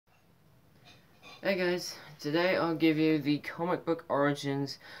Hey guys, today I'll give you the comic book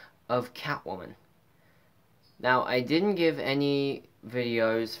origins of Catwoman. Now, I didn't give any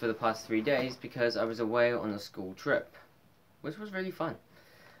videos for the past 3 days because I was away on a school trip, which was really fun.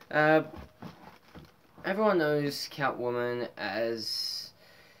 Uh, Everyone knows Catwoman as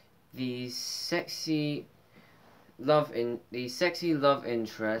the sexy love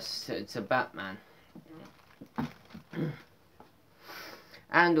interest to Batman,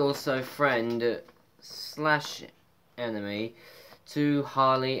 and also friend slash enemy to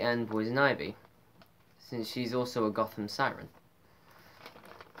Harley and Poison Ivy, since she's also a Gotham siren.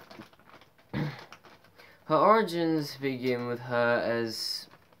 Her origins begin with her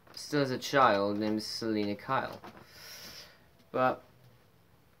still as a child named Selina Kyle. But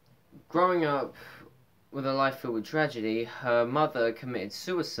growing up with a life filled with tragedy, her mother committed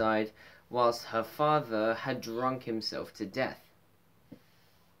suicide whilst her father had drunk himself to death.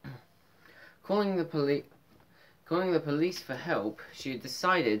 Calling the police for help, she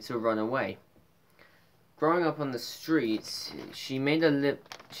decided to run away. Growing up on the streets, she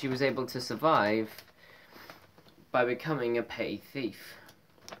was able to survive by becoming a petty thief,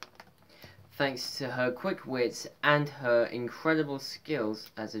 thanks to her quick wits and her incredible skills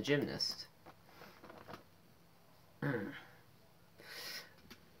as a gymnast. The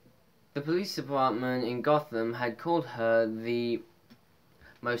police department in Gotham had called her the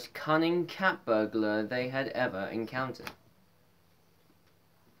most cunning cat burglar they had ever encountered.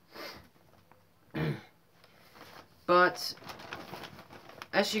 But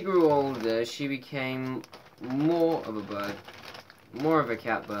as she grew older, she became more of a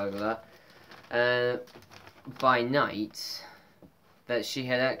cat burglar by night, that she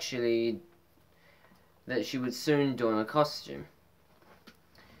would soon don a costume,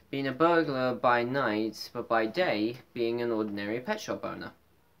 being a burglar by night, but by day being an ordinary pet shop owner.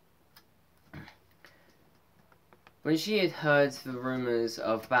 When she had heard the rumors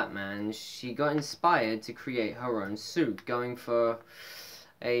of Batman, she got inspired to create her own suit, going for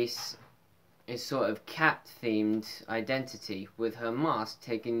a sort of cat-themed identity, with her mask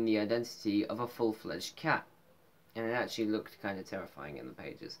taking the identity of a full-fledged cat. And it actually looked kind of terrifying in the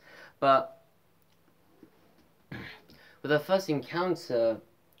pages. But with her first encounter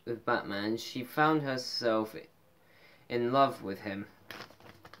with Batman, she found herself in love with him.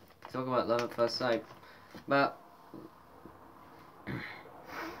 Talk about love at first sight. But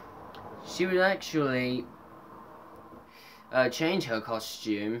she would actually change her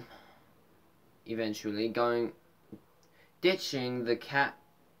costume eventually, ditching the cat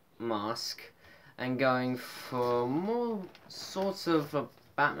mask and going for more sort of a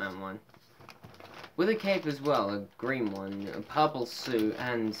Batman one, with a cape as well, a green one, a purple suit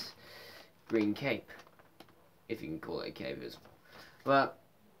and green cape, if you can call it a cape. But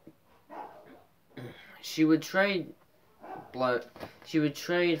she would trade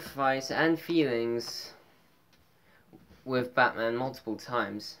fights and feelings with Batman multiple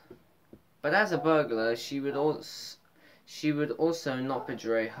times. But as a burglar, she would also not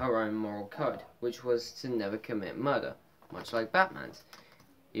betray her own moral code, which was to never commit murder, much like Batman's,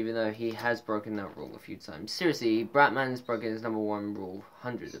 even though he has broken that rule a few times. Seriously, Batman's broken his #1 rule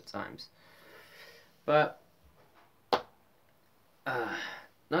hundreds of times. But not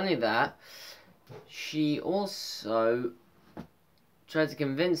only that, she also tried to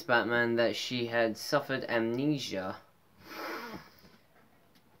convince Batman that she had suffered amnesia,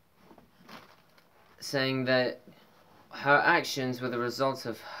 saying that her actions were the result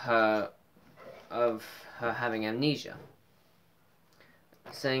of her having amnesia,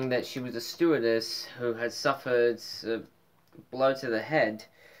 saying that she was a stewardess who had suffered a blow to the head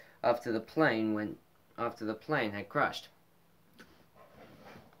after the plane had crashed.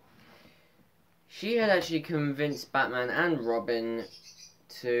 She had actually convinced Batman and Robin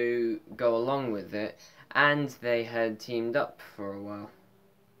to go along with it, and they had teamed up for a while.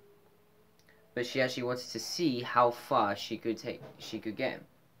 But she actually wanted to see how far she could get him.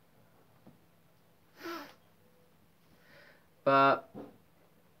 But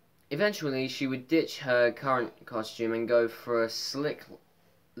eventually she would ditch her current costume and go for a slick,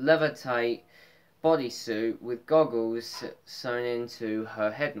 leather-tight bodysuit with goggles sewn into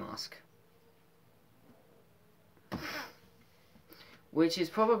her head mask, which is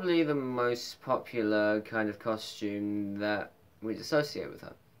probably the most popular kind of costume that we'd associate with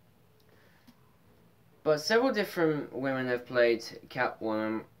her. But several different women have played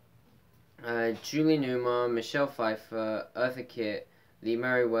Catwoman. Julie Newmar, Michelle Pfeiffer, Eartha Kitt, Lee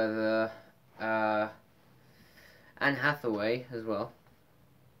Merriweather, Anne Hathaway as well.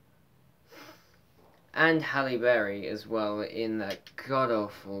 And Halle Berry as well in that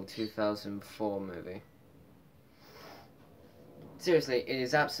god-awful 2004 movie. Seriously, it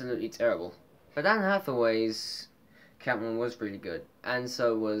is absolutely terrible. But Anne Hathaway's Catwoman was really good, and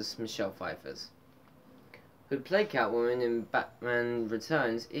so was Michelle Pfeiffer's, who played Catwoman in Batman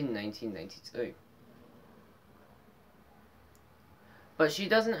Returns in 1992. But she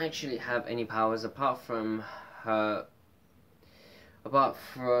doesn't actually have any powers apart from her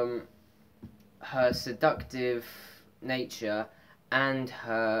seductive nature and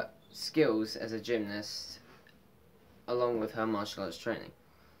her skills as a gymnast, along with her martial arts training.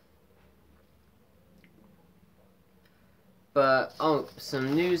 But,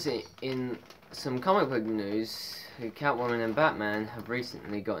 some news in some comic book news, Catwoman and Batman have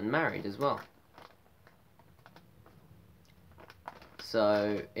recently gotten married as well.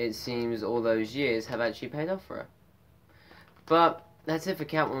 So, it seems all those years have actually paid off for her. But, that's it for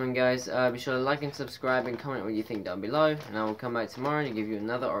Catwoman, guys. Be sure to like and subscribe and comment what you think down below. And I will come back tomorrow to give you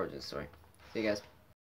another origin story. See you guys.